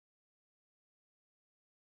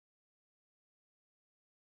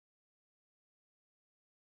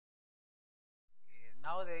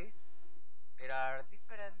Nowadays, there are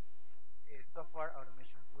different software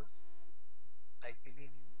automation tools like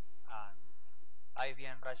Selenium and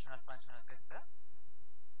IBM Rational Functional Tester.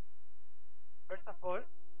 First of all,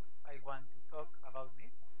 I want to talk about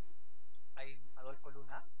me. I'm Adolfo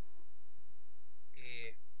Luna.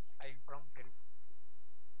 I'm from Peru.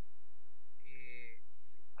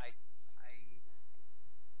 I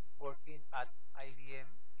working at IBM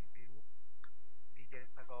in Peru 3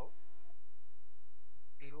 years ago.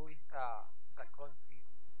 Peru is a country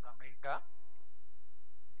in South America.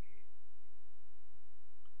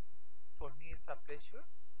 For me, it's a pleasure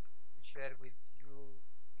to share with you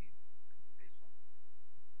this presentation.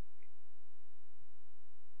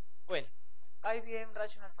 Well, IBM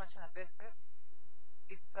Rational Functional Tester,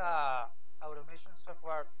 it's a automation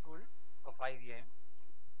software tool of IBM.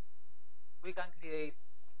 We can create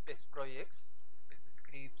test projects, test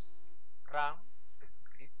scripts, run test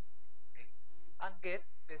scripts, okay, and get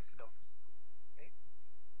test logs. Okay.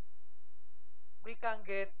 We can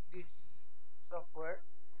get this software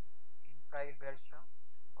in trial version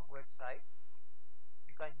of website.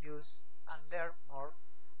 You can use and learn more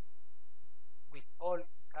with all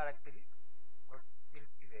characters for 30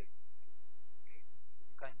 days. Okay.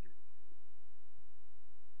 You can use it.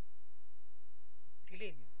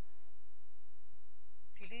 Selenium.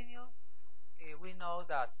 Selenium, we know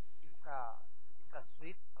that it's a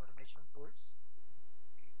suite of automation tools.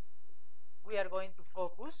 Okay. We are going to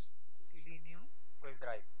focus Selenium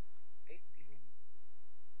WebDriver. Okay. Selenium.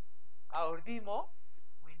 Our demo,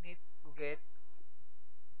 we need to get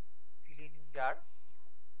Selenium jars.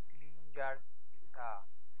 Selenium jars is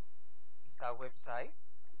a website.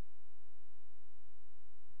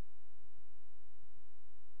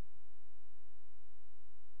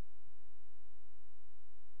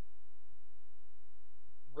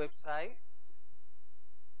 Website,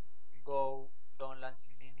 we go download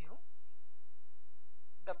Selenium.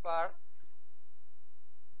 The part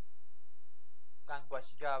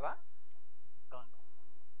language Java, download.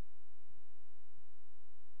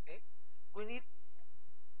 Okay, we need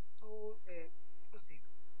two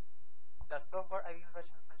things. The software IBM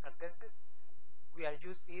Rational Functional Tester, we are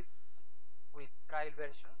use it with trial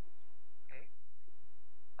version, okay,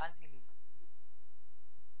 and Selenium.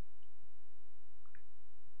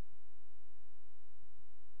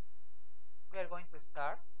 We are going to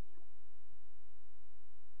start.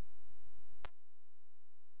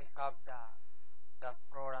 I have the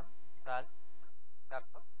program installed on my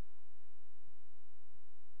laptop.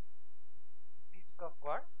 This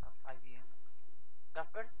software of IBM. The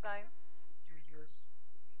first time you use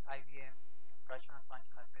the IBM Rational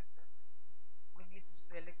Functional Tester, we need to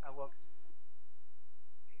select a workspace.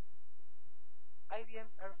 Okay.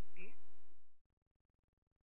 IBM RFP